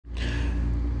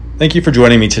Thank you for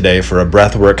joining me today for a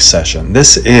breathwork session.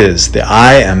 This is the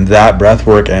I Am That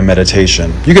breathwork and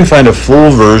meditation. You can find a full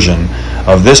version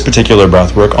of this particular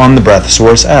breathwork on the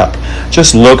Breathsource app.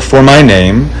 Just look for my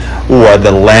name or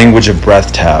the Language of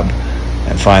Breath tab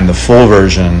and find the full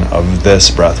version of this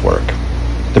breathwork.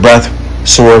 The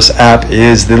Breathsource app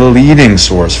is the leading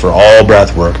source for all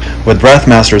breathwork with breath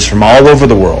masters from all over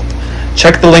the world.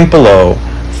 Check the link below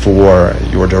for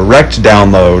your direct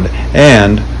download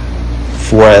and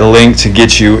for a link to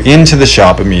get you into the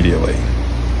shop immediately.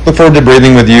 Look forward to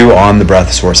breathing with you on the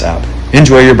Breathsource app.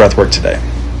 Enjoy your breathwork today.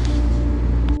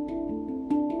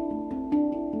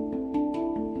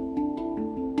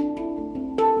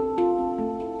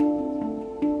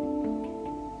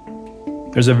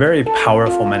 There's a very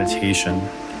powerful meditation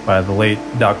by the late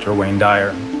Dr. Wayne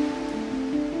Dyer.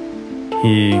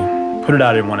 He put it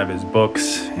out in one of his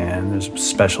books, and there's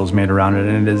specials made around it,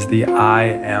 and it is the I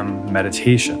Am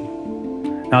meditation.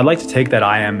 Now, I'd like to take that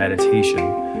I Am meditation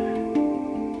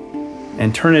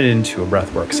and turn it into a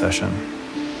breathwork session,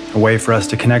 a way for us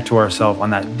to connect to ourselves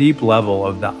on that deep level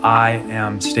of the I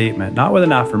Am statement, not with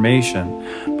an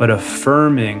affirmation, but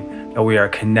affirming that we are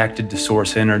connected to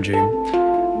source energy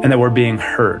and that we're being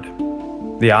heard.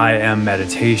 The I Am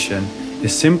meditation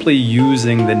is simply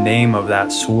using the name of that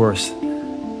source,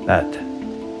 that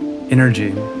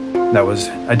energy that was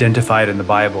identified in the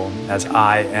Bible as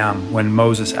I am. When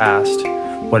Moses asked,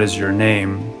 "What is your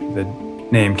name?" the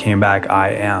name came back, I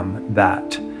am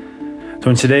that. So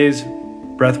in today's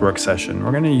breathwork session,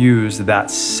 we're going to use that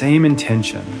same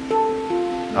intention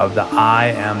of the I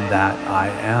am that I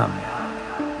am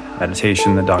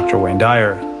meditation that Dr. Wayne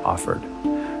Dyer offered.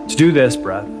 To do this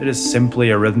breath, it is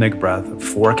simply a rhythmic breath of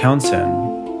 4 counts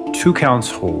in, 2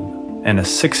 counts hold, and a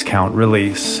 6 count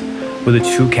release with a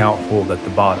 2 count hold at the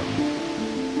bottom.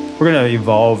 We're going to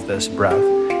evolve this breath,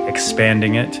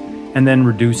 expanding it and then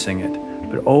reducing it,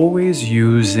 but always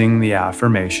using the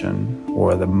affirmation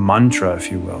or the mantra, if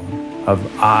you will, of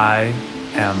I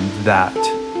am that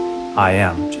I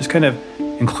am. Just kind of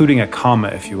including a comma,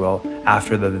 if you will,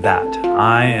 after the that.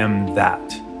 I am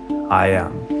that I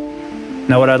am.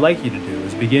 Now what I'd like you to do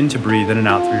is begin to breathe in and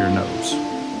out through your nose,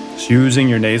 just using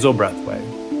your nasal breathway.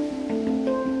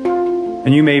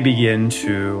 And you may begin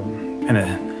to kind of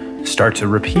start to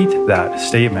repeat that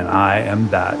statement, I am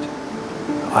that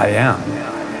I am.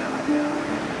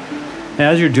 And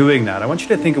as you're doing that, I want you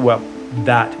to think of what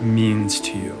that means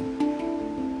to you.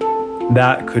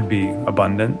 That could be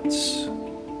abundance.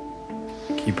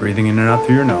 Keep breathing in and out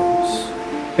through your nose.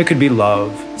 It could be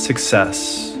love,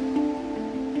 success.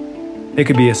 It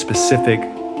could be a specific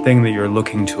thing that you're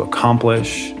looking to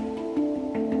accomplish,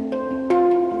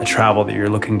 a travel that you're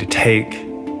looking to take,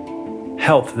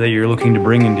 health that you're looking to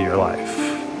bring into your life,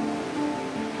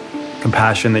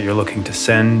 compassion that you're looking to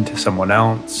send to someone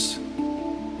else,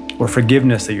 or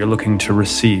forgiveness that you're looking to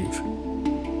receive.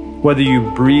 Whether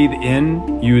you breathe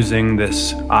in using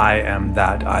this I am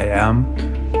that I am,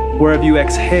 or if you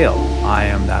exhale, I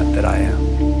am that I am.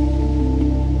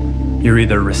 You're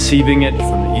either receiving it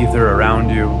from the ether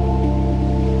around you,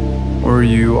 or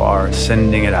you are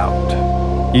sending it out.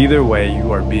 Either way,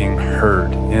 you are being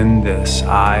heard in this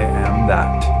I am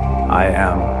that I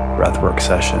am breathwork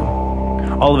session.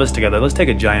 All of us together, let's take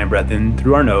a giant breath in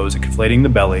through our nose, inflating the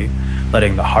belly,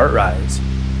 letting the heart rise,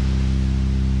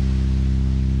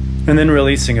 and then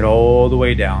releasing it all the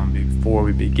way down before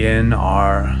we begin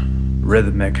our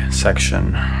rhythmic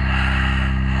section.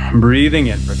 Breathing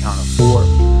in for a count of 4,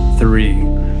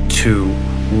 3, 2,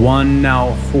 1.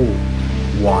 Now hold.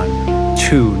 1,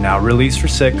 2. Now release for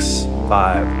 6,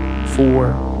 5,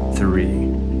 4, 3,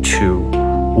 2,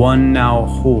 1. Now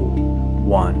hold.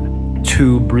 1,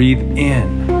 2. Breathe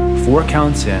in. 4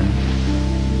 counts in.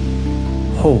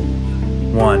 Hold.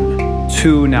 1,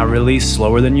 2. Now release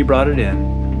slower than you brought it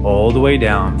in. All the way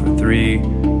down for 3,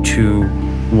 2,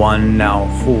 1. Now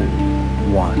hold.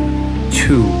 1,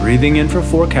 2. Breathing in for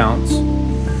 4 counts.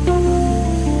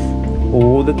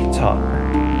 Hold at the top.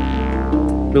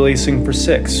 Releasing for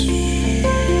 6.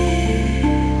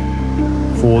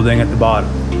 Holding at the bottom.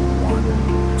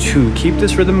 1, 2. Keep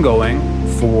this rhythm going.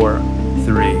 4,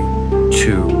 3,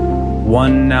 2,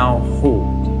 1. Now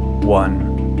hold.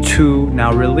 1, 2.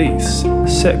 Now release.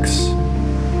 6,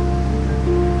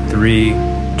 3,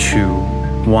 2,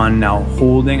 1. Now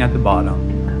holding at the bottom.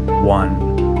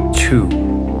 1, 2.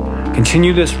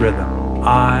 Continue this rhythm.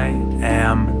 I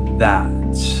am that.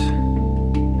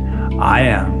 I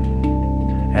am.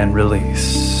 And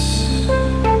release.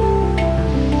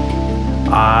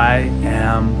 I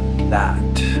am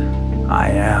that I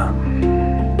am.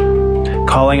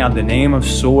 Calling out the name of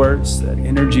source, that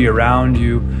energy around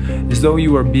you as though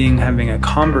you are having a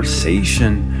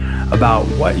conversation about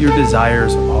what your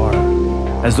desires are,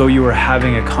 as though you are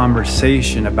having a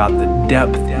conversation about the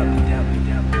depth and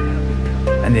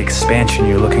the expansion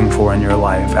you're looking for in your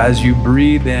life. As you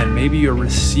breathe in, maybe you're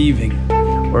receiving it,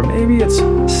 or maybe it's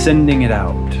sending it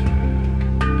out.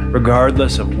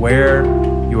 Regardless of where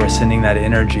you are sending that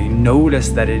energy, notice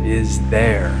that it is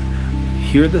there.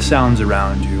 Hear the sounds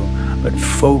around you, but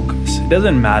focus. It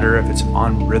doesn't matter if it's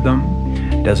on rhythm.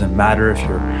 It doesn't matter if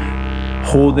you're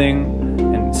holding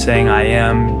and saying I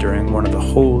am during one of the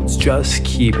holds. Just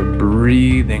keep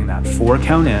breathing that 4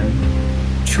 count in,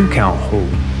 2 count hold,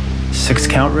 6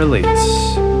 count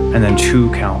release, and then 2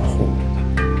 count hold.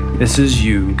 This is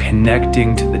you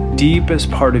connecting to the deepest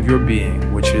part of your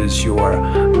being, which is your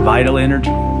vital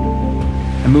energy.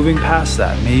 And moving past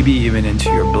that, maybe even into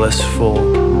your blissful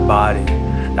body,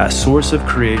 that source of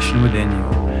creation within you.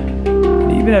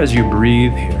 And even as you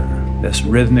breathe here, this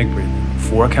rhythmic breathing,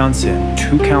 4 counts in,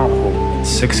 2 count hold,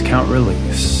 6 count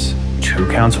release, 2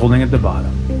 counts holding at the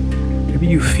bottom. Maybe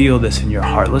you feel this in your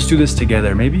heart. Let's do this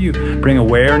together. Maybe you bring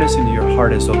awareness into your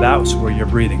heart as though that's where you're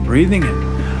breathing. Breathing in,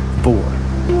 4,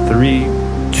 3,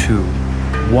 2,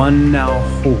 1. Now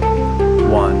hold,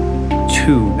 1,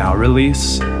 2. Now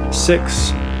release,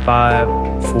 6, 5,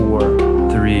 4,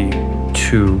 3,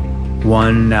 2,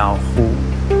 1. Now hold,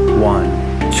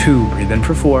 1, 2. Breathe in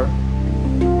for 4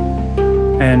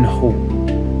 and hold.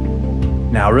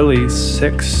 Now release,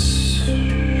 6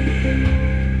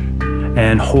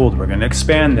 and hold. We're going to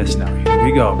expand this now. Here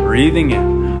we go. Breathing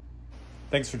in.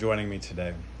 Thanks for joining me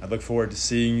today. I look forward to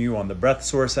seeing you on the Breath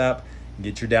Source app.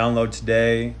 Get your download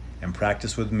today and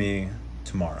practice with me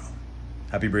tomorrow.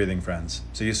 Happy breathing, friends.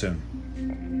 See you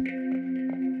soon.